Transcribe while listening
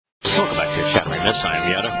back to Shattering Myths.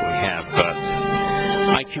 I'm Yahowah. We have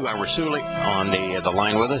al-Rassooli on the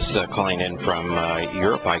line with us, calling in from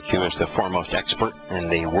Europe. IQ is the foremost expert in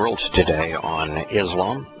the world today on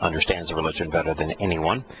Islam, understands the religion better than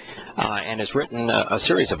anyone, and has written a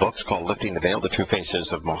series of books called Lifting the Veil, The True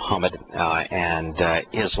Faces of Muhammad and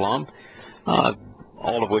Islam,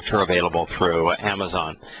 all of which are available through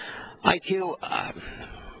Amazon. IQ,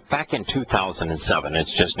 back in 2007,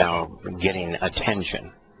 it's just now getting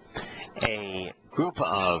attention, a group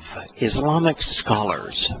of Islamic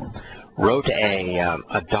scholars wrote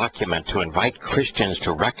a document to invite Christians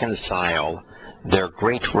to reconcile their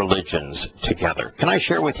great religions together. Can I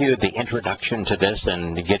share with you the introduction to this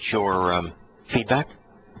and get your feedback?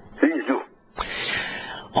 Please do.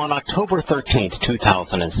 On October 13th,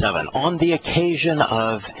 2007, on the occasion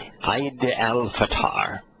of Eid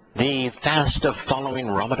al-Fitr, the fast of following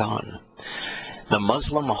Ramadan, the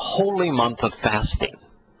Muslim holy month of fasting.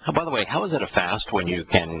 By the way, how is it a fast when you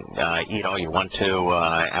can eat all you want to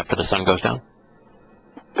after the sun goes down?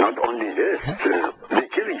 Not only this, they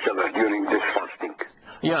kill each other during this fasting.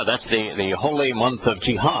 Yeah, that's the holy month of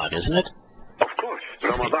jihad, isn't it? Of course,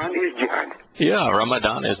 Ramadan is jihad. Yeah,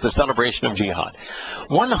 Ramadan is the celebration of jihad.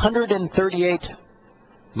 138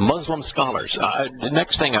 Muslim scholars. The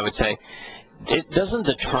next thing I would say, doesn't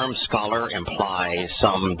the term scholar imply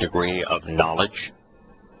some degree of knowledge?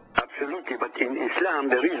 Absolutely, but in Islam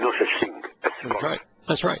there is no such thing as scholar. That's right.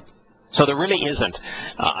 That's right. So there really isn't.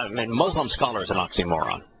 I mean, Muslim scholar is an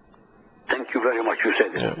oxymoron. Thank you very much. You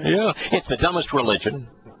said it. Yeah, it's the dumbest religion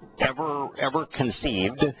ever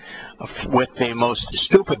conceived, with the most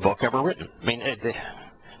stupid book ever written. I mean,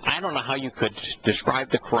 I don't know how you could describe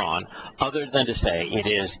the Quran other than to say it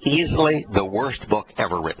is easily the worst book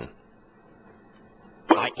ever written.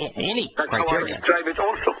 By any criteria. That's how I describe it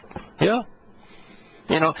also. Yeah.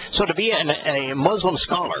 You know, so to be a Muslim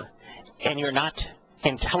scholar and you're not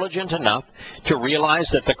intelligent enough to realize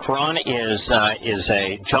that the Quran is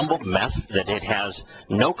a jumbled mess, that it has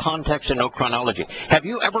no context and no chronology. Have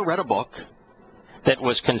you ever read a book that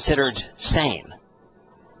was considered sane,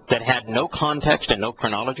 that had no context and no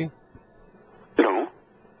chronology? No.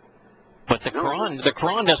 But the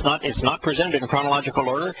Quran does not. It's not presented in chronological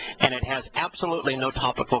order, and it has absolutely no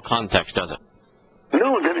topical context, does it?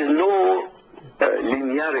 No, there is no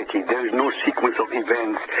linearity. There is no sequence of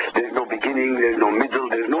events. There is no beginning. There is no middle.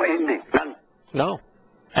 There is no ending. None. No.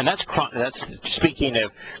 And that's speaking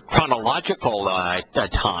of chronological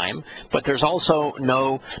time, but there's also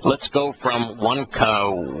no, let's go from one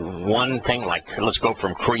thing, like let's go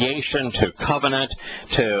from creation to covenant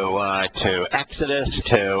to Exodus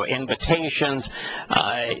to invitations.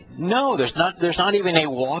 No, there's not even a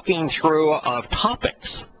walking through of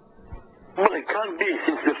topics. Well, it can't be,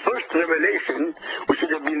 since the first revelation, which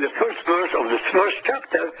should have been the first verse of the first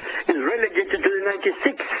chapter, is relegated to the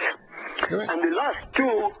 96th. Right. And the last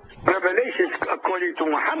two revelations, according to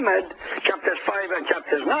Muhammad, chapters 5 and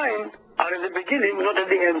chapters 9, are at the beginning, not at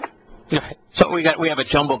the end. Right. So we have a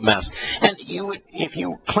jumbled mess. And if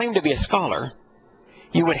you claim to be a scholar,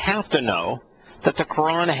 you would have to know that the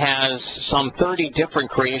Quran has some 30 different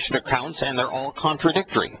creation accounts, and they're all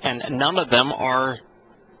contradictory, and none of them are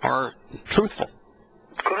truthful.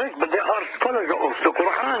 Correct, but they are scholars of the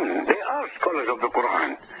Quran. They are scholars of the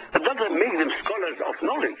Quran. That doesn't make them scholars of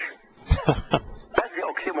knowledge. That's the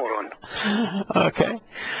oxymoron. Okay.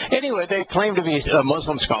 Anyway, they claim to be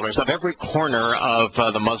Muslim scholars of every corner of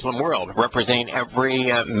the Muslim world, representing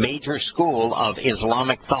every major school of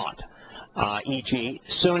Islamic thought, e.g.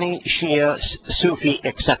 Sunni, Shia, Sufi,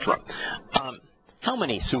 etc. How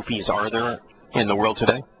many Sufis are there in the world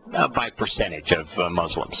today? By percentage of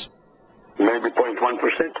Muslims? Maybe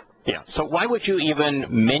 0.1%. Yeah. So why would you even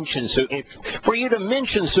mention Sufi? For you to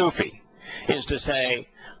mention Sufi is to say,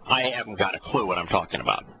 I haven't got a clue what I'm talking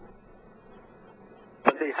about.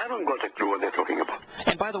 But they haven't got a clue what they're talking about.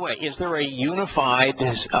 And by the way, is there a unified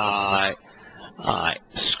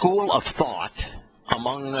school of thought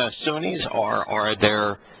among Sunnis, or are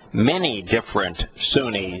there many different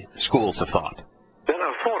Sunni schools of thought? There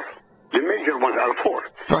are four. The major ones are four.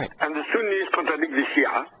 Right. And the Sunnis contradict the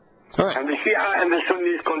Shia. Right. And the Shia and the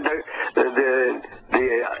Sunnis contradict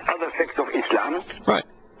the other sects of Islam. Right.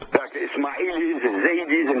 Like Ismailis and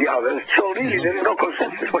Zaydis and the others. So really there is no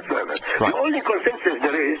consensus whatsoever. Right. The only consensus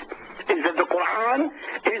there is that the Quran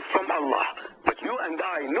is from Allah. But you and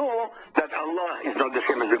I know that Allah is not the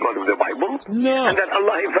same as the God of the Bible. No. And that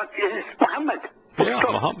Allah in fact is Muhammad.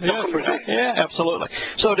 Yeah, absolutely.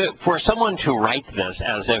 So for someone to write this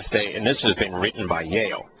as if and this has been written by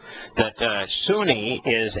Yale, that Sunni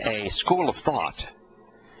is a school of thought,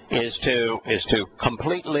 is to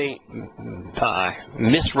completely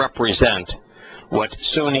misrepresent what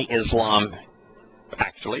Sunni Islam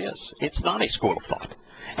actually is. It's not a school of thought.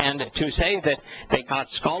 And to say that they got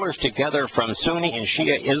scholars together from Sunni and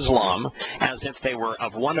Shia Islam as if they were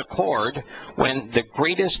of one accord, when the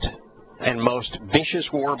greatest and most vicious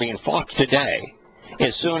war being fought today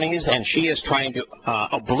is Sunnis and Shias trying to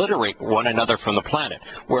obliterate one another from the planet,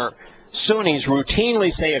 where Sunnis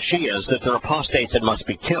routinely say of Shias that they're apostates and must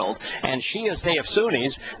be killed, and Shias say of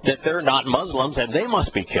Sunnis that they're not Muslims and they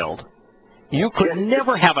must be killed. You could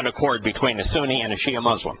never have an accord between a Sunni and a Shia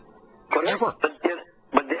Muslim. Never.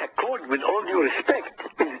 But the accord, with all due respect,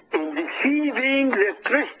 is in deceiving the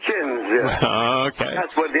Christians. Okay.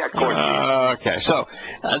 That's what the accord is. Okay. So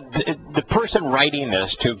the person writing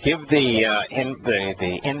this, to give the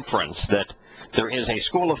inference that there is a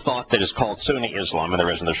school of thought that is called Sunni Islam, and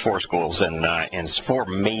there's 4 schools and 4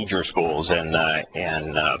 major schools in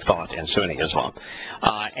thought in Sunni Islam,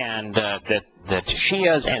 and that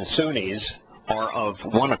Shias and Sunnis are of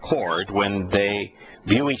one accord when they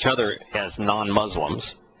view each other as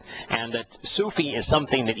non-Muslims, and that Sufi is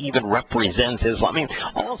something that even represents Islam. I mean,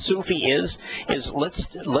 all Sufi is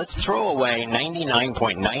let's throw away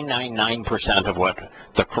 99.999% of what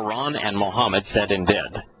the Quran and Muhammad said and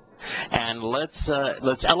did, and let's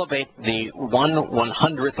elevate the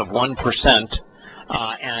 1/100th of 1%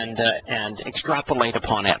 and extrapolate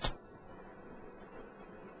upon it.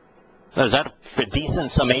 Is that a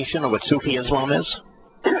decent summation of what Sufi Islam is?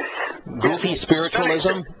 Goofy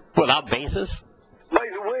spiritualism without basis? By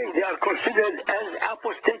the way, they are considered as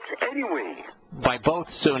apostates anyway. By both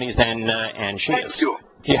Sunnis and Shias. Thank you.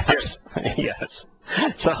 Yes. Yes.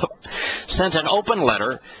 So, sent an open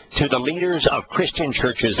letter to the leaders of Christian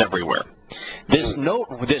churches everywhere. This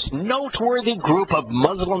noteworthy group of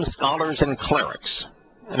Muslim scholars and clerics.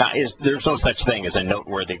 Now, there's no such thing as a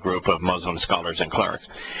noteworthy group of Muslim scholars and clerics.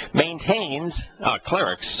 Maintains,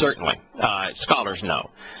 clerics certainly, scholars no.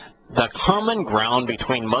 The common ground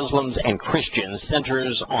between Muslims and Christians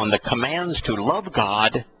centers on the commands to love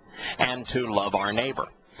God and to love our neighbor.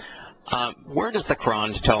 Where does the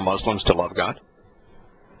Quran tell Muslims to love God?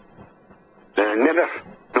 Never.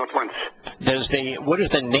 Not once. What is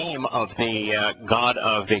the name of the God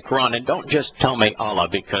of the Quran? And don't just tell me Allah,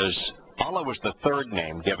 because Allah was the 3rd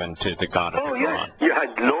name given to the God of the Quran. Yes. You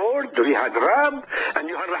had Lord, you had Rab, and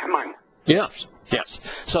you had Rahman. Yes, yes.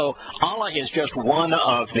 So Allah is just one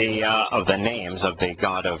of the names of the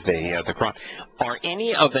God of the Quran. Are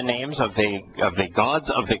any of the names of the gods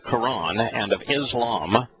of the Quran and of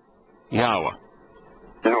Islam Yahowah?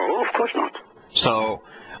 No, of course not. So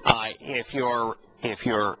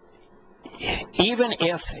even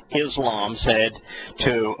if Islam said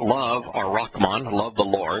to love ar-Rahman, love the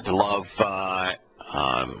Lord, love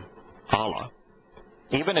Allah,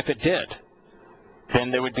 even if it did, then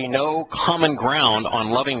there would be no common ground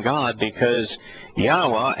on loving God, because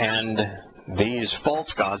Yahowah and these false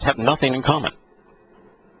gods have nothing in common.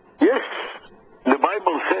 Yes, the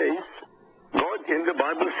Bible says, God in the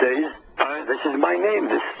Bible says, this is my name,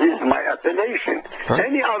 this is my appellation. Right.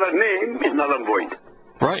 Any other name is null and void.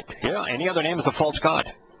 Right, yeah, any other name is a false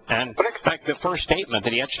god. And in fact, the first statement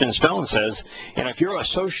that he etched in stone says, if you're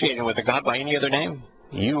associating with a god by any other name,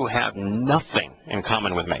 you have nothing in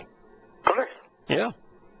common with me. Correct. Yeah.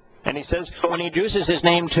 And he says, when he introduces his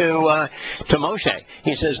name to Moshe,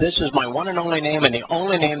 he says, this is my one and only name, and the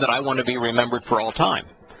only name that I want to be remembered for all time.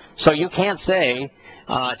 So you can't say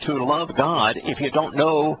to love God if you don't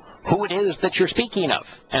know who it is that you're speaking of.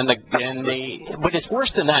 But it's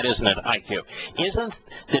worse than that, isn't it, IQ? Isn't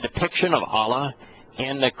the depiction of Allah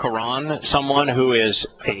in the Quran someone who is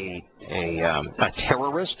a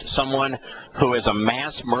terrorist, someone who is a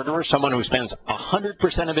mass murderer, someone who spends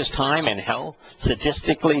 100% of his time in hell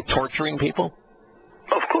sadistically torturing people?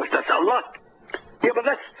 Of course, that's Allah. Yeah, but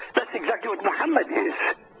that's exactly what Muhammad is.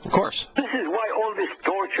 Of course. This is why all this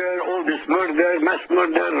torture, all this murder, mass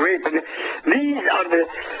murder, rape, these are the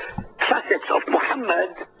facets of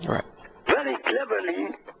Muhammad. Right. Very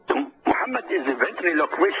cleverly, Muhammad is a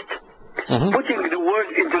ventriloquist, putting the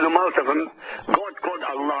words into the mouth of him, God called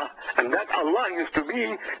Allah, and that Allah used to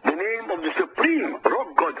be the name of the supreme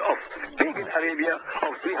rock god of pagan Arabia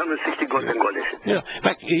of 360 gods and goddesses. Yeah. In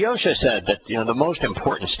fact, Yosha said that the most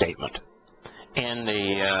important statement in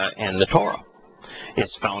the Torah is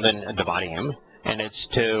found in Devarim, and it's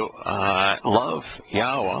to love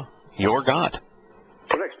Yahowah, your God.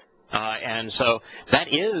 Correct. And so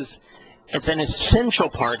it's an essential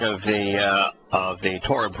part of the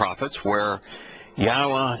Torah and prophets, where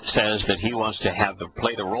Yahowah says that he wants to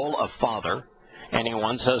play the role of father, and he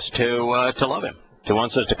wants us to love him. He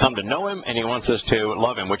wants us to come to know him, and he wants us to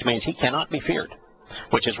love him, which means he cannot be feared.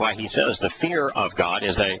 Which is why he says the fear of God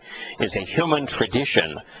is a human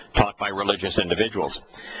tradition taught by religious individuals.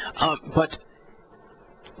 But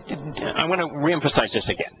I want to reemphasize this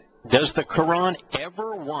again. Does the Quran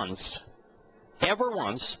ever once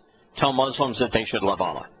tell Muslims that they should love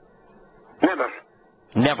Allah? Never.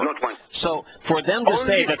 Never. Not once. So for them to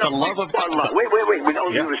say that the love of Allah. Wait. With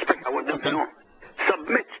all due respect, I want them to know.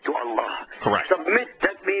 Submit to Allah. Correct. Submit,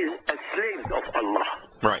 that means a slave of Allah.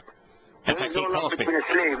 Right. There is no love between a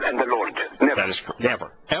slave and the Lord. Never. That is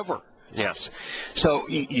never. Ever. Yes. So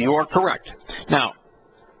you are correct. Now,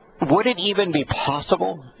 would it even be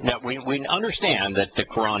possible? Now, we understand that the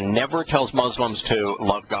Quran never tells Muslims to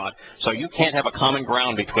love God, so you can't have a common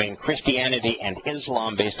ground between Christianity and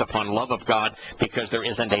Islam based upon love of God, because there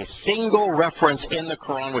isn't a single reference in the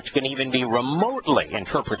Quran which can even be remotely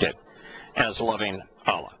interpreted as loving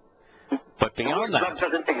Allah. But beyond that, love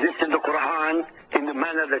doesn't exist in the Quran in the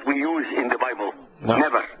manner that we use in the Bible. No,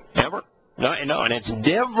 never. Never. No, and it's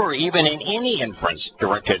never even in any inference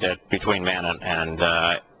directed at between man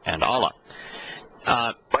and Allah.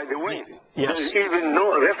 By the way, yes. There's even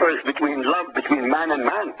no reference between love between man and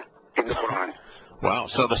man in the Quran. Well,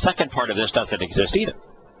 so the second part of this doesn't exist either,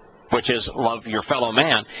 which is love your fellow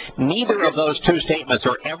man. Neither of those two statements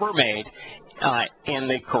are ever made in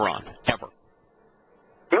the Quran, ever.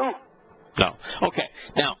 No. No. Okay.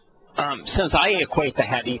 Now, since I equate the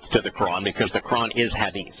Hadith to the Quran because the Quran is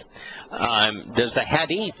Hadith, does the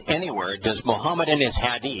Hadith anywhere, does Muhammad in his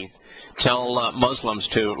Hadith tell Muslims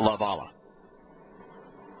to love Allah?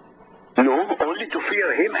 No, only to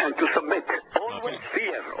fear him and to submit. Always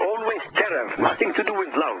fear, always terror. Right. Nothing to do with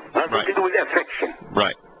love, nothing to do with affection.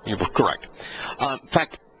 Right. You're correct. In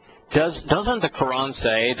fact, doesn't the Quran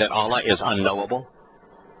say that Allah is unknowable?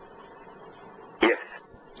 Yes.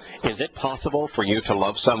 Is it possible for you to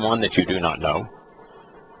love someone that you do not know?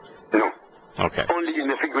 No. Okay. Only in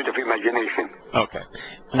the figment of imagination. Okay.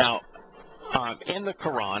 Now, in the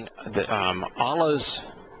Quran, Allah's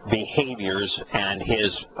behaviors and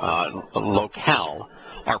his locale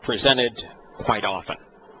are presented quite often.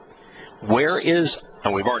 Where is,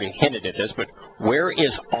 and we've already hinted at this, but where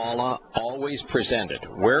is Allah always presented?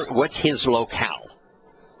 What's his locale?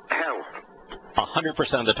 Hell.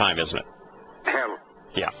 100% of the time, isn't it? Hell.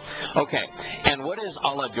 Yeah. Okay. And what is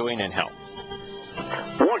Allah doing in hell?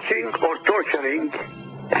 Watching or torturing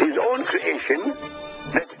his own creation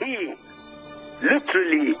that he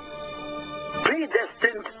literally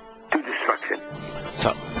predestined to destruction.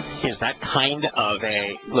 So, is that kind of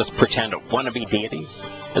a, let's pretend, a wannabe deity?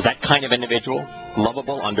 Is that kind of individual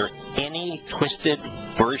lovable under any twisted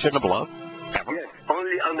version of love? Ever? Yes,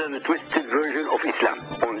 only under the twisted version of Islam.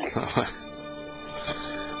 Only.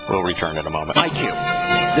 We'll return in a moment. IQ.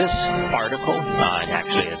 This article,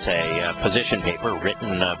 actually it's a position paper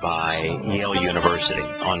written by Yale University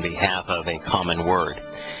on behalf of A Common Word.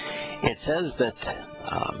 It says that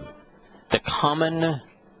the common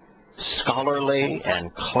scholarly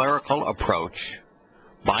and clerical approach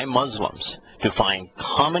by Muslims to find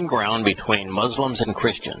common ground between Muslims and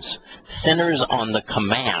Christians centers on the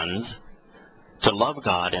commands to love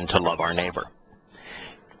God and to love our neighbor.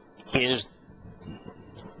 Is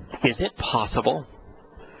it possible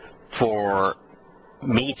for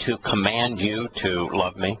me to command you to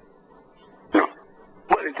love me? No.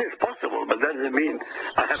 Well, it is possible, but that doesn't mean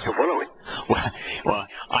I have to follow it. Well,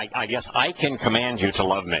 I guess I can command you to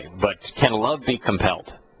love me, but can love be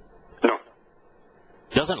compelled? No.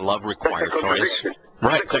 Doesn't love require choice?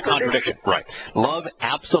 Right, it's a contradiction. Right. Love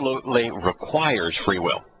absolutely requires free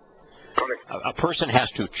will. Correct. A person has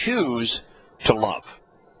to choose to love.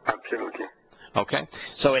 Absolutely. Okay?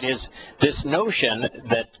 So it is this notion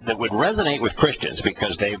that would resonate with Christians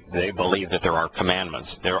because they believe that there are commandments.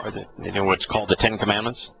 There are what's called the Ten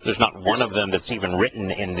Commandments. There's not one of them that's even written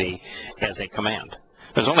as a command.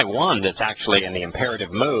 There's only one that's actually in the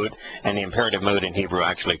imperative mood, and the imperative mood in Hebrew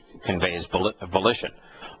actually conveys volition.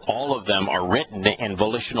 All of them are written in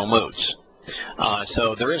volitional moods.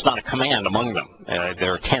 So there is not a command among them.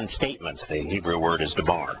 There are 10 statements. The Hebrew word is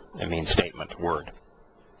debar. It means statement, word.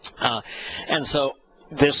 And so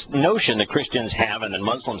this notion that Christians have and that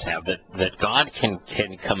Muslims have that God can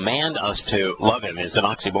command us to love him is an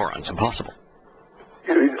oxymoron. It's impossible.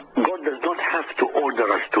 God does not have to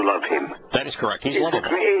order us to love him. That is correct. He's the lovable.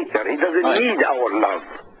 Creator. He doesn't need our love.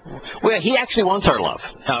 Well, he actually wants our love.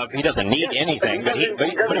 He doesn't need anything, but he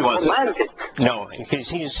wants it. No,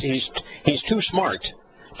 he's too smart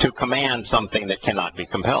to command something that cannot be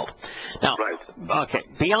compelled. Now, okay,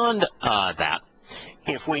 beyond that,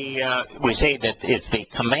 if we say that it's the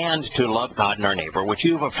command to love God and our neighbor, which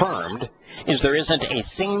you've affirmed, is there isn't a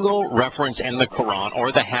single reference in the Quran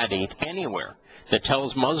or the Hadith anywhere that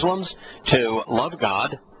tells Muslims to love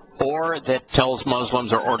God or that tells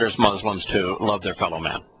Muslims or orders Muslims to love their fellow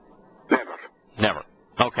man? Never. Never.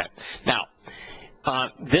 Okay. Now,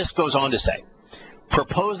 this goes on to say,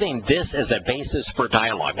 proposing this as a basis for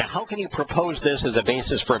dialogue. Now, how can you propose this as a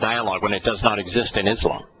basis for dialogue when it does not exist in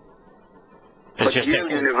Islam? But Yale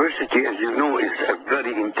University, as you know, is a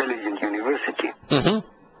very intelligent university. Mm-hmm.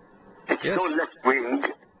 It's so left-wing,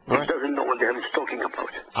 it doesn't know what the hell it's talking about.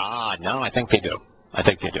 Ah, no, I think they do. I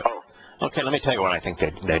think they do. Oh. Okay, let me tell you what I think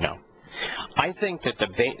they know. I think that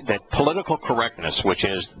that political correctness, which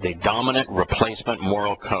is the dominant replacement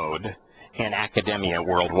moral code in academia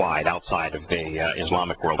worldwide, outside of the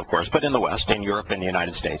Islamic world, of course, but in the West, in Europe, and the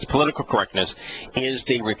United States, political correctness is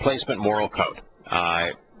the replacement moral code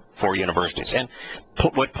for universities. And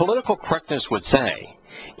what political correctness would say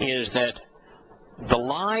is that the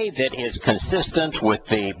lie that is consistent with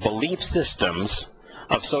the belief systems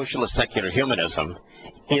of socialist secular humanism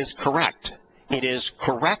is correct. It is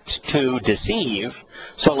correct to deceive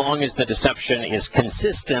so long as the deception is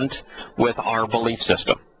consistent with our belief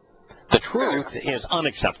system. The truth is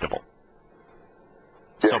unacceptable.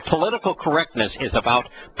 So political correctness is about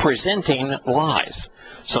presenting lies.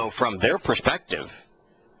 So from their perspective,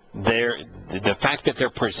 the fact that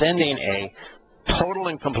they're presenting a total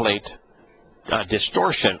and complete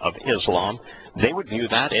distortion of Islam, they would view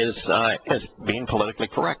that as being politically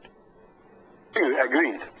correct.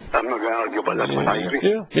 Agreed. I'm not going to argue about that one. I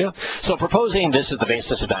agree. Yeah. So proposing this as the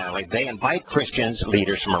basis of dialogue, they invite Christians,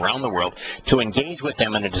 leaders from around the world, to engage with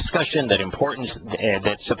them in a discussion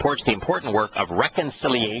that supports the important work of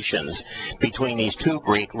reconciliations between these two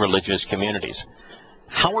great religious communities.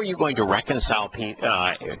 How are you going to reconcile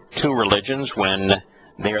two religions when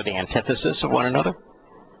they are the antithesis of one another?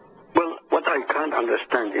 Well, what I can't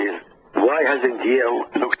understand is, why hasn't Yale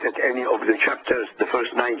looked at any of the chapters, the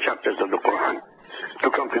first 9 chapters of the Quran,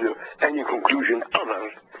 to come to any conclusion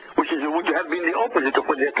other, which would have been the opposite of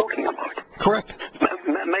what they're talking about? Correct.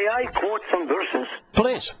 May I quote some verses?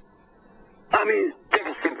 Please. I mean, take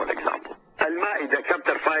a simple example. Al-Ma'idah,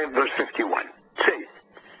 chapter 5, verse 51, says,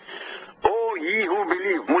 O ye who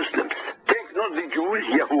believe, Muslims, take not the Jews,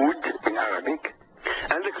 Yahud in Arabic,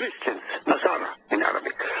 and the Christians, Nasara in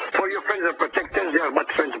Arabic. For your friends are protectors, they are but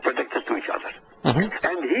friends and protectors to each other. Mm-hmm.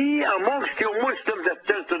 And he amongst you Muslims that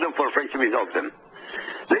turns to them for friendship is of them.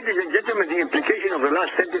 Ladies and gentlemen, the implication of the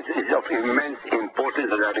last sentence is of immense importance,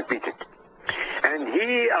 and I repeat it. And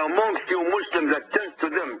he amongst you Muslims that turns to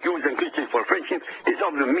them, Jews and Christians, for friendship is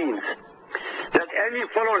of the means that any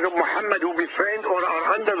followers of Muhammad who befriend or are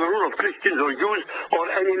under the rule of Christians or Jews or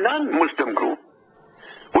any non-Muslim group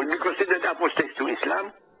would be considered apostates to Islam,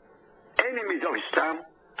 enemies of Islam,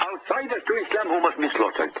 outsiders to Islam who must be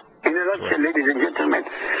slaughtered. In a nutshell, ladies and gentlemen,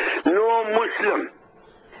 no Muslim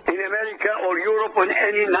in America or Europe or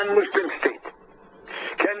any non-Muslim state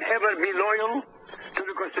can ever be loyal to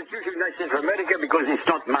the Constitution of the United States of America because it's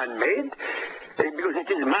not man-made, because it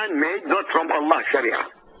is man-made, not from Allah Sharia.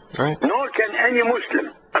 Right. Nor can any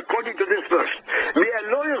Muslim, according to this verse, be a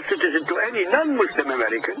loyal citizen to any non-Muslim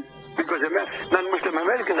American, because non-Muslim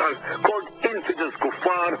Americans are called infidels,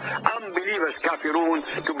 kuffar, unbelievers, kafirun,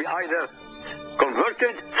 to be either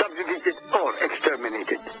converted, subjugated, or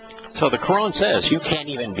exterminated. So the Quran says you can't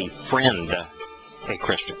even befriend a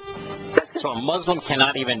Christian. So a Muslim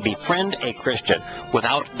cannot even befriend a Christian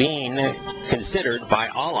without being considered by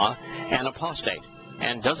Allah an apostate.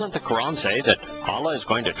 And doesn't the Quran say that Allah is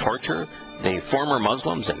going to torture the former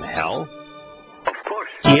Muslims in hell? Of course.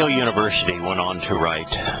 Yale University went on to write,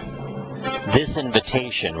 this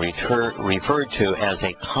invitation referred to as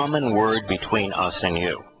a common word between us and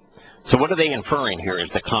you. So what are they inferring here as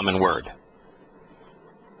the common word?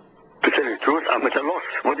 To tell you the truth, I'm at a loss.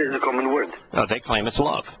 What is the common word? Oh, they claim it's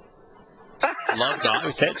love. Love God.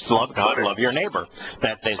 It's love God, love your neighbor.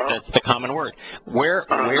 That's the common word. Where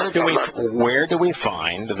do we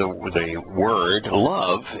find the word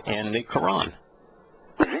love in the Quran?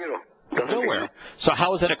 Zero. Nowhere. So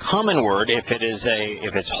how is it a common word if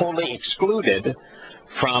it's wholly excluded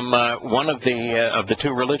from one of the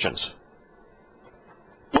two religions?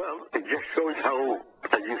 Well, it just shows how,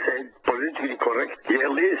 as you said, politically correct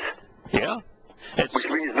Yale is. Yeah. Which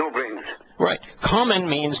means no brains. Right. Common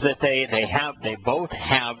means that they both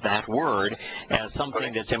have that word as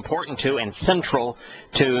something that's important to and central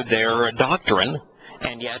to their doctrine,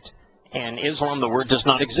 and yet in Islam the word does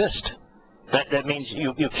not exist. That means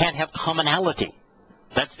you can't have commonality.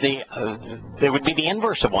 That's they would be the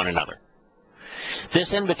inverse of one another.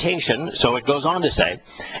 This invitation, so it goes on to say,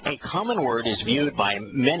 a common word is viewed by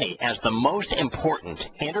many as the most important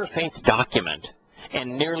interfaith document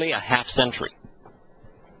in nearly a half-century.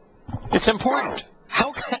 It's important.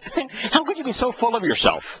 How could you be so full of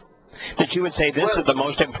yourself that you would say this is the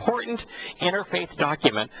most important interfaith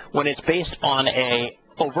document when it's based on a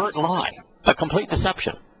overt lie, a complete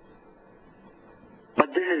deception? But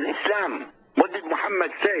this is Islam. What did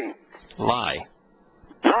Muhammad say? Lie.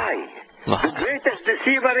 Lie. The greatest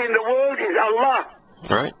deceiver in the world is Allah.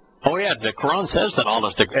 Right. Oh yeah, the Quran says that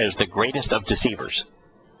Allah is the greatest of deceivers.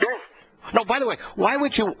 Yes. No, by the way, why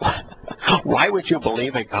would you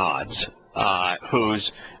believe a God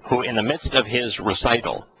who in the midst of his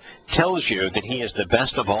recital tells you that he is the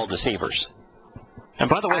best of all deceivers? And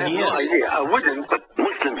by the way, he is. I have no idea. I wouldn't, but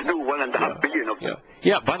Muslims do 1.5 billion of them.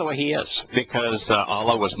 Yeah, by the way, he is, because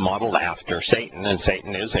Allah was modeled after Satan, and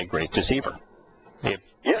Satan is a great deceiver.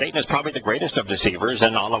 Satan is probably the greatest of deceivers,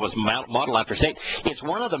 and Allah was modeled after Satan. It's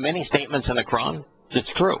one of the many statements in the Quran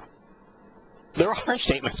that's true. There are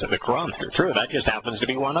statements in the Quran that are true. That just happens to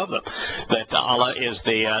be one of them, that Allah is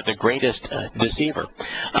the greatest deceiver.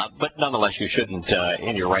 But nonetheless, you shouldn't,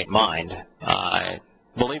 in your right mind,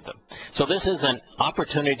 believe them. So this is an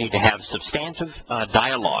opportunity to have substantive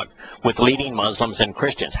dialogue with leading Muslims and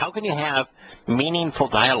Christians. How can you have meaningful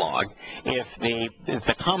dialogue if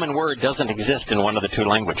the common word doesn't exist in one of the two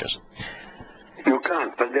languages? You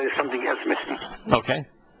can't, but there is something else missing. Okay.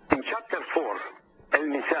 In chapter 4,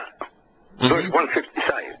 Al-Nisa, verse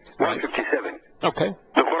 157. Okay.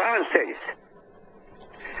 The Quran says,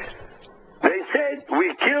 they said,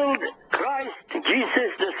 we killed Christ,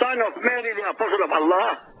 Jesus, the son of Mary, the apostle of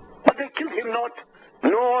Allah, but they killed him not,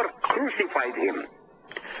 nor crucified him.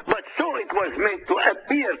 But so it was made to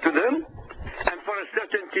appear to them, and for a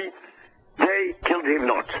certainty, they killed him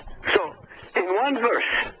not. So, in one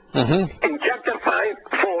verse, in chapter 4,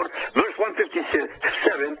 verse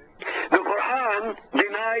 157, the Quran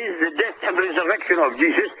denies the death and resurrection of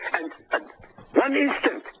Jesus, and at one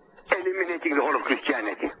instant, eliminating the whole of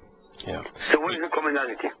Christianity. Yeah. So what is the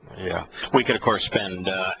commonality? Yeah. We could, of course, spend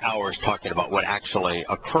hours talking about what actually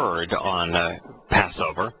occurred on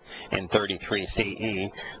Passover in 33 CE,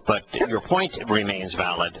 but your point remains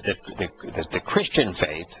valid that the Christian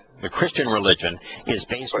faith, the Christian religion, is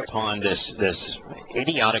based upon this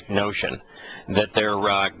idiotic notion that their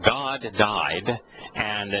God died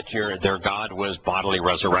and that their God was bodily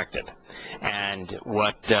resurrected. And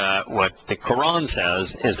what the Quran says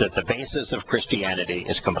is that the basis of Christianity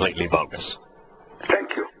is completely bogus.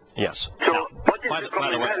 Thank you. Yes. So now, what is the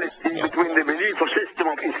commonality between the belief system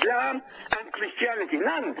of Islam and Christianity?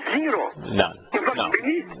 None. Zero. None. In fact, No.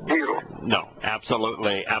 beneath zero. No,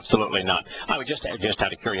 absolutely not. I was just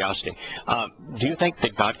out of curiosity. Do you think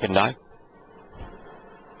that God can die?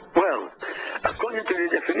 Well, according to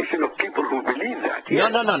the definition of people who believe that. No.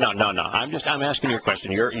 I'm asking you a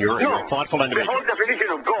question. You're a thoughtful individual. The whole definition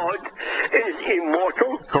of God is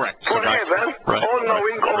immortal, correct, forever,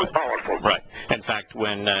 all-knowing, all-powerful. Right. In fact,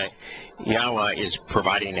 when Yahowah is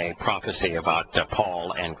providing a prophecy about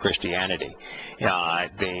Paul and Christianity,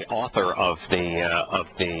 the author of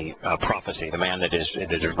the prophecy, the man that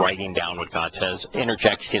is writing down what God says,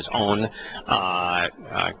 interjects his own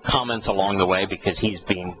comments along the way because he's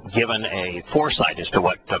being given a foresight as to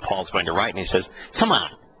what Paul's going to write, and he says, "Come on,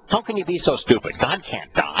 how can you be so stupid? God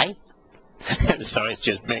can't die." So it's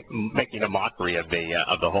just making a mockery of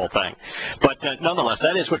the whole thing. But nonetheless,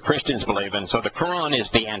 that is what Christians believe in. So the Quran is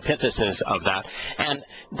the antithesis of that. And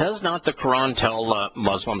does not the Quran tell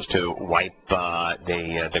Muslims to wipe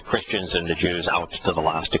the Christians and the Jews out to the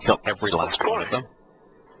last, to kill every last one of them?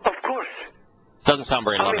 Of course. Doesn't sound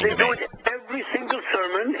very loving to me. They do it every single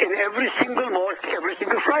sermon in every single mosque, every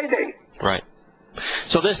single Friday. Right.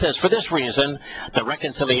 So this says, for this reason, the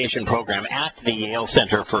Reconciliation Program at the Yale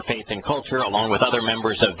Center for Faith and Culture, along with other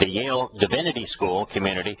members of the Yale Divinity School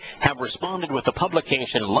community, have responded with the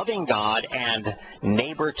publication Loving God and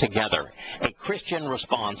Neighbor Together, a Christian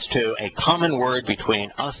response to a common word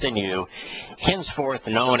between us and you, henceforth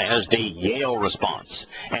known as the Yale Response.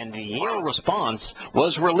 And the Yale Response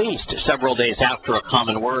was released several days after a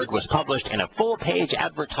common word was published in a full-page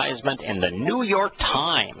advertisement in the New York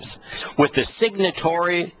Times with the signatory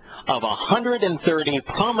of 130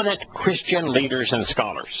 prominent Christian leaders and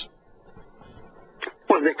scholars.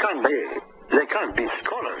 Well, they can't be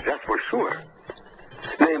scholars, that's for sure.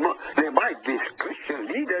 They might be Christian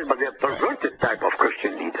leaders, but they're perverted type of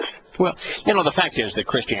Christian leaders. Well, the fact is that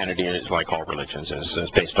Christianity is, like all religions,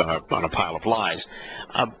 is based on a pile of lies.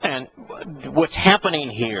 And what's happening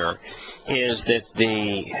here is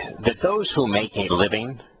that those who make a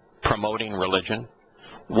living promoting religion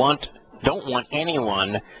want don't want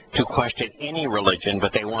anyone to question any religion,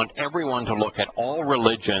 but they want everyone to look at all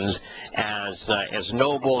religions as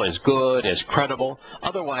noble, as good, as credible.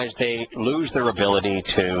 Otherwise, they lose their ability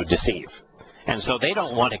to deceive. And so they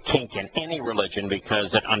don't want a kink in any religion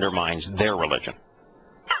because it undermines their religion.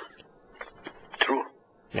 True.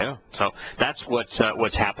 Yeah, so that's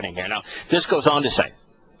what's happening here. Now, this goes on to say,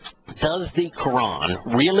 does the Quran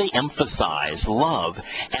really emphasize love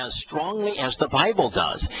as strongly as the Bible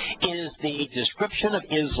does? Is the description of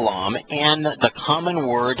Islam and the common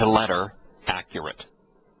word letter accurate?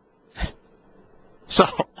 So,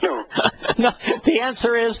 no, the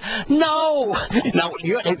answer is no. Now,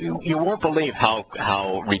 you won't believe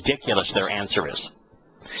how ridiculous their answer is.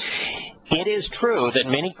 It is true that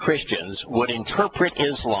many Christians would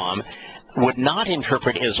not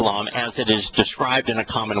interpret Islam as it is described in a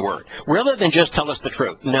common word, rather than just tell us the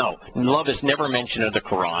truth. No, love is never mentioned in the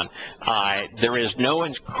Quran. There is no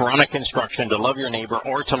Quranic instruction to love your neighbor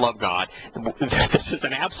or to love God. This is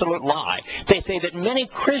an absolute lie. They say that many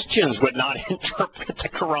Christians would not interpret the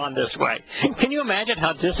Quran this way. Can you imagine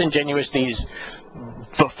how disingenuous these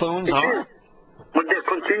buffoons are? But they're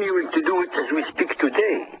continuing to do it as we speak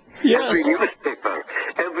today. Yes. Every newspaper,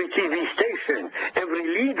 every TV station, every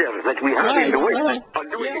leader that we have in the West are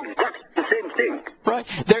doing exactly the same thing. Right.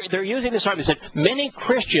 They're using this argument that many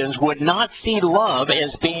Christians would not see love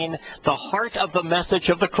as being the heart of the message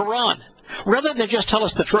of the Quran, rather than just tell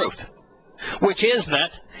us the truth, which is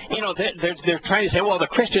that, they're trying to say, well, the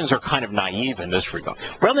Christians are kind of naive in this regard.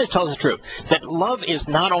 Rather than tell us the truth, that love is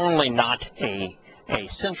not only not a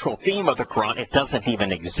central theme of the Quran, it doesn't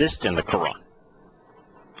even exist in the Quran.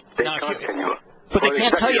 But they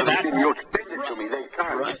can't tell you that.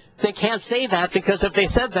 Right. They can't say that, because if they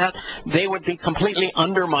said that, they would be completely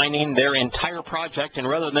undermining their entire project, and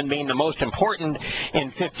rather than being the most important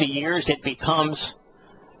in 50 years, it becomes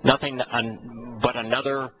nothing but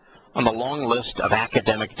another on the long list of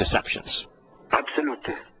academic deceptions.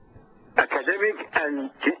 Absolutely. Academic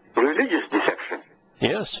and religious deception.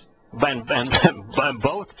 Yes. And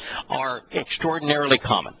both are extraordinarily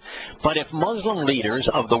common. But if Muslim leaders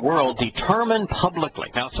of the world determine publicly,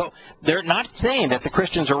 now, so they're not saying that the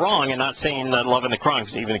Christians are wrong and not saying that love in the Quran,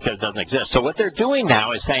 even because it doesn't exist. So what they're doing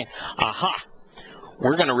now is saying, aha,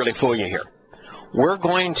 we're going to really fool you here. We're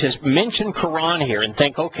going to mention Quran here and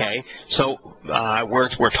think, okay, so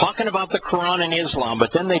we're talking about the Quran and Islam,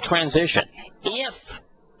 but then they transition. If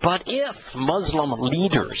Muslim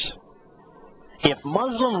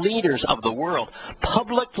leaders of the world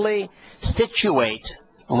publicly situate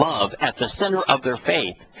love at the center of their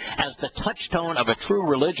faith as the touchstone of a true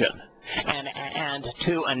religion, and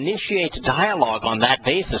to initiate dialogue on that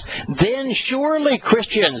basis, then surely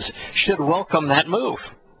Christians should welcome that move.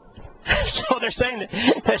 So they're saying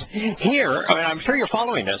that here, I'm sure you're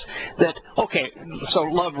following this, that, okay, so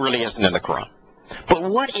love really isn't in the Quran. But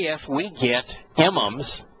what if we get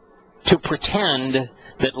imams to pretend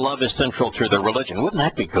that love is central to their religion? Wouldn't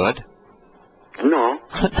that be good? No,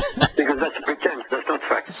 because that's pretense, that's not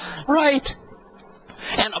fact. Right.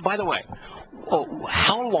 And by the way,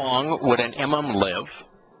 how long would an imam live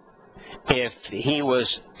if he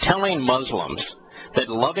was telling Muslims that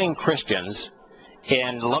loving Christians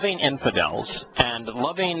and loving infidels and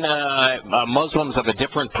loving Muslims of a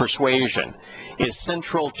different persuasion is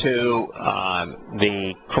central to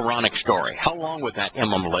the Quranic story? How long would that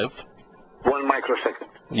imam live? 1 microsecond.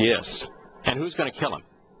 Yes. And who's going to kill him?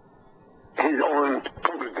 His own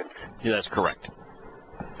congregants. Yeah, that's correct.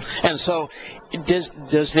 And so, does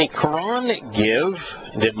the Quran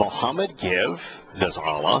did Muhammad give, does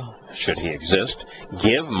Allah, should he exist,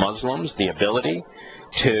 give Muslims the ability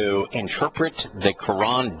to interpret the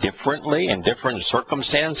Quran differently in different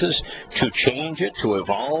circumstances, to change it, to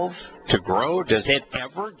evolve, to grow? Does it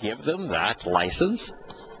ever give them that license?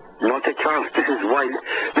 Not a chance. This is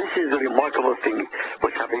the remarkable thing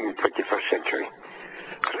what's happening in the 21st century.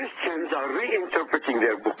 Christians are reinterpreting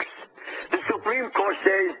their books. The Supreme Court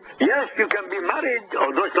says, yes, you can be married,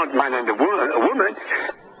 although it's not man and a woman.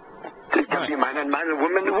 It can be man and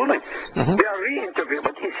woman and woman. Mm-hmm. They are reinterpreting.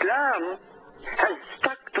 But Islam has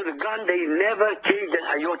stuck to the gun. They never changed an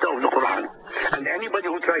iota of the Quran. And anybody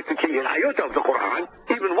who tries to change an iota of the Quran,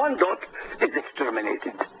 even one dot, is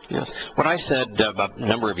exterminated. Yes. What I said about a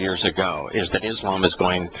number of years ago is that Islam is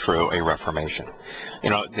going through a reformation. You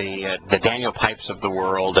know, the Daniel Pipes of the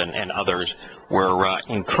world and others were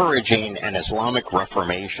encouraging an Islamic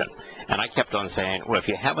reformation. And I kept on saying, well, if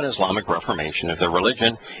you have an Islamic reformation, if the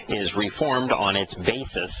religion is reformed on its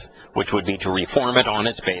basis, which would be to reform it on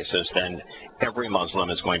its basis, then every Muslim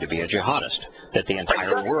is going to be a jihadist, that the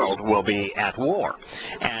entire world will be at war.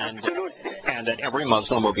 And and that every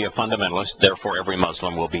Muslim will be a fundamentalist, therefore every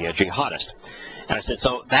Muslim will be a jihadist. And I said,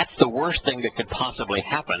 so that's the worst thing that could possibly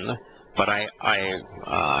happen, but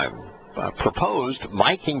I proposed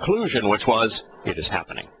my conclusion, which was, it is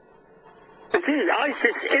happening. It is.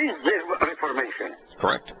 ISIS is the Reformation.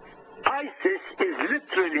 Correct. ISIS is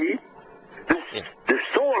literally the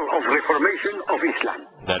soul of Reformation of Islam.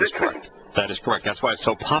 That is correct. That is correct. That's why it's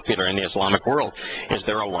so popular in the Islamic world, is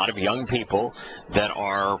there are a lot of young people that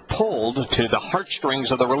are pulled to the heartstrings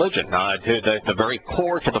of the religion, to the very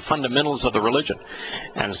core, to the fundamentals of the religion.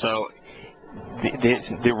 And so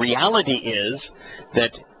the reality is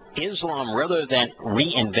that Islam, rather than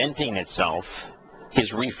reinventing itself, is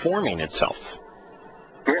reforming itself.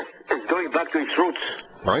 Yes, it's going back to its roots.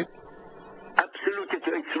 Right. Absolutely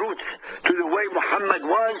to its roots, to the way Muhammad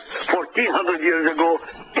was 1400 years ago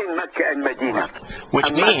in Mecca and Medina. Which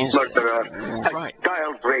a means, mass murderer, a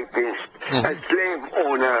child rapist, a slave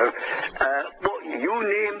owner, you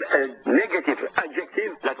name a negative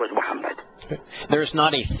adjective, that was Muhammad. There's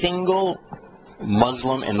not a single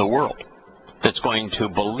Muslim in the world that's going to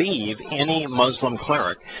believe any Muslim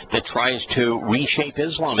cleric that tries to reshape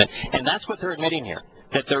Islam. And that's what they're admitting here,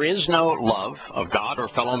 that there is no love of God or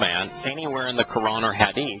fellow man anywhere in the Quran or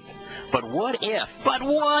Hadith. But what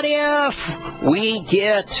if we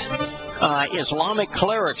get Islamic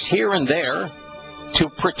clerics here and there to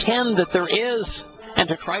pretend that there is, and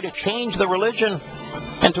to try to change the religion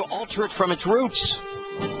and to alter it from its roots?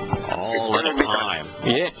 All at a time.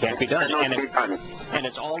 It can't be done. And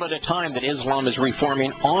it's all at a time that Islam is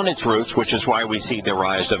reforming on its roots, which is why we see the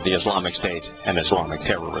rise of the Islamic State and Islamic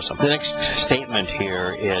terrorism. The next statement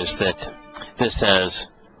here is that this says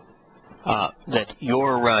that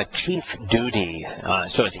your chief duty,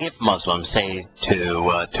 so it's if Muslims say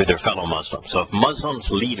to their fellow Muslims, so if Muslims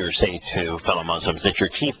leaders say to fellow Muslims that your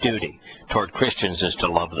chief duty toward Christians is to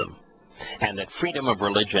love them, and that freedom of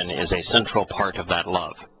religion is a central part of that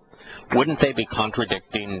love, wouldn't they be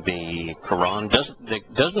contradicting the Quran? Doesn't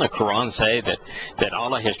the Quran say that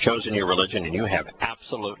Allah has chosen your religion and you have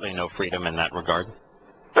absolutely no freedom in that regard?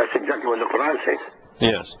 That's exactly what the Quran says.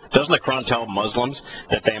 Yes. Doesn't the Quran tell Muslims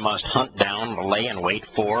that they must hunt down, lay in wait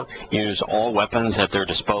for, use all weapons at their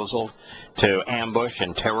disposal to ambush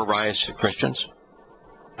and terrorize Christians?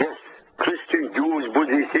 Yes. Christians, Jews,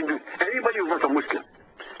 Buddhists, Hindus, anybody who's not a Muslim.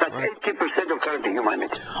 That's 80% of current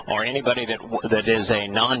humanity. Or anybody that is a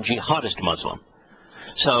non-jihadist Muslim.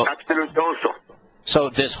 So absolutely also. So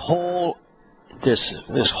this whole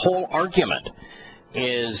argument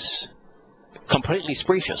is completely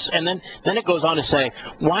specious. And then it goes on to say,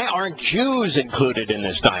 why aren't Jews included in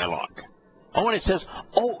this dialogue? Oh, and it says,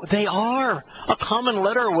 oh, they are. A common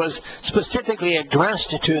letter was specifically addressed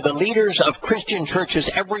to the leaders of Christian churches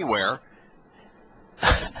everywhere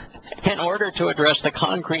in order to address the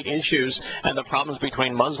concrete issues and the problems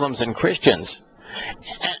between Muslims and Christians.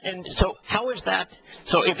 And so how is that?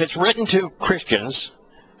 So if it's written to Christians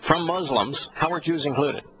from Muslims, how are Jews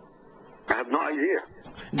included? I have no idea.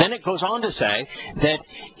 Then it goes on to say that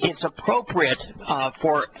it's appropriate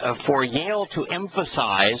for Yale to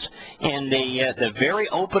emphasize in the very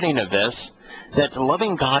opening of this that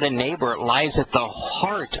loving God and neighbor lies at the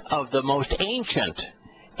heart of the most ancient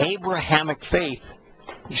Abrahamic faith,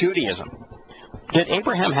 Judaism. Did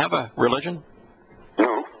Abraham have a religion?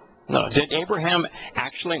 No. No. Did Abraham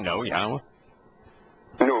actually know Yahowah?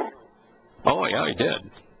 No. Oh, yeah, he did.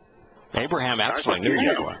 Abraham actually knew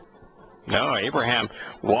Yahowah. No, Abraham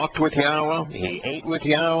walked with Yahowah, he ate with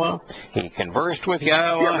Yahowah, he conversed with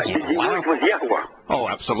Yahowah. Yeah, he worked with Yahowah. Oh,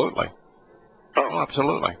 absolutely. Oh,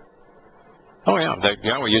 absolutely. Oh, yeah,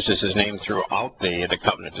 Yahowah uses his name throughout the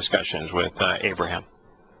covenant discussions with Abraham.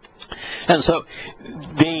 And so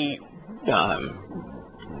the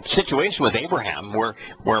situation with Abraham, where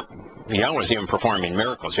Yahweh is even performing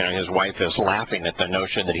miracles. You know, his wife is laughing at the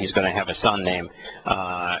notion that he's going to have a son named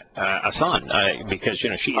because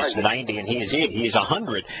she's 90 and he's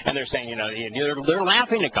 100, and they're saying they're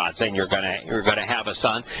laughing at God, saying you're going to have a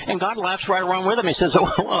son, and God laughs right along with him. He says,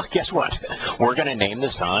 oh, well, guess what? We're going to name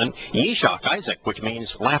the son Yishak, Isaac, which means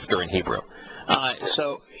laughter in Hebrew.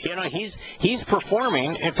 So he's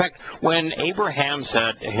performing. In fact, when Abraham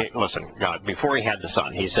said, hey, listen, God, before he had the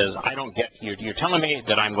son, he says, I don't get you. You're telling me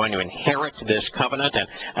that I'm going to inherit this covenant and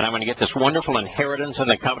I'm going to get this wonderful inheritance in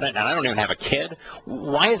the covenant, and I don't even have a kid?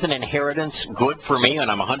 Why is an inheritance good for me when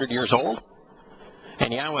I'm 100 years old?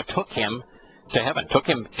 And Yahweh took him to heaven, took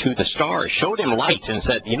him to the stars, showed him light, and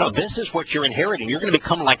said, this is what you're inheriting. You're going to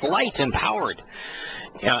become like light, empowered,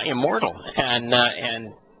 immortal.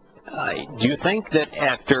 And do you think that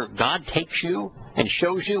after God takes you and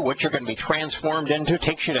shows you what you're going to be transformed into,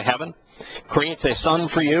 takes you to heaven, creates a son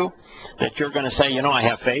for you, that you're going to say, you know, I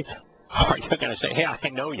have faith? Or you're going to say, hey, I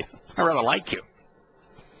know you. I rather like you.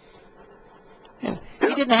 And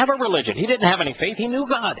he didn't have a religion. He didn't have any faith. He knew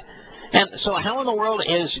God. And so how in the world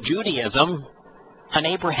is Judaism an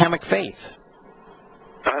Abrahamic faith?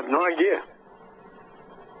 I have no idea.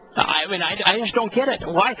 I mean, I just don't get it.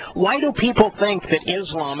 Why do people think that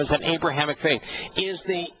Islam is an Abrahamic faith? Is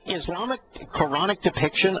the Islamic Quranic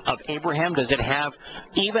depiction of Abraham, does it have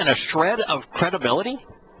even a shred of credibility?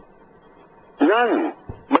 None.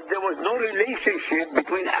 But there was no relationship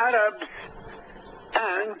between Arabs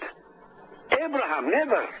and Abraham.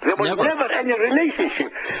 Never. There was never any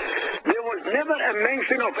relationship. There was never a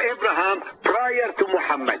mention of Abraham prior to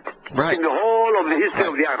Muhammad. Right. In the whole of the history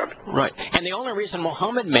of the Arabs. Right. And the only reason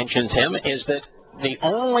Muhammad mentions him is that the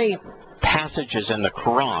only passages in the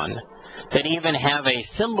Quran that even have a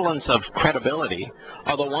semblance of credibility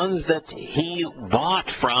are the ones that he bought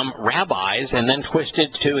from rabbis and then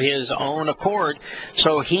twisted to his own accord.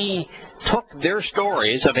 So he took their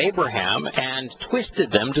stories of Abraham and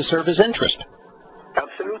twisted them to serve his interest.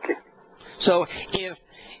 Absolutely. So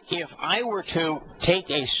if I were to take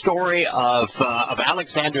a story of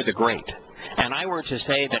Alexander the Great, and I were to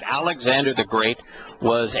say that Alexander the Great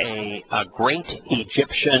was a great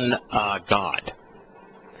Egyptian god,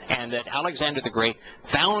 and that Alexander the Great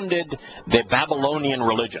founded the Babylonian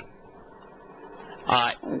religion,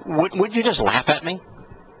 would you just laugh at me?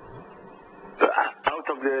 Out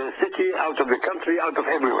of the city, out of the country, out of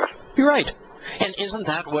everywhere. You're right. And isn't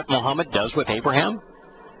that what Muhammad does with Abraham?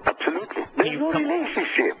 Absolutely. There's no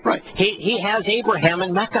relationship. Right. He has Abraham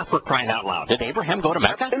in Mecca, for crying out loud. Did Abraham go to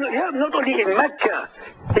Mecca? Yeah, not only in Mecca.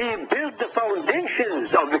 He built the foundations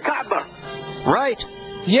of the Kaaba. Right.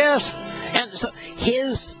 Yes. And so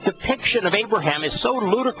his depiction of Abraham is so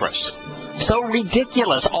ludicrous, so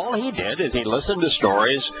ridiculous. All he did is he listened to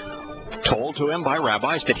stories told to him by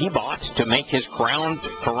rabbis that he bought to make his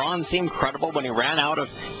Quran seem credible when he ran out of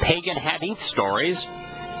pagan hadith stories,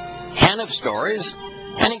 Hanif stories,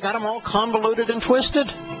 and he got them all convoluted and twisted.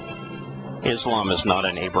 Islam is not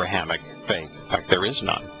an Abrahamic faith. In fact, there is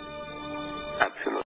none.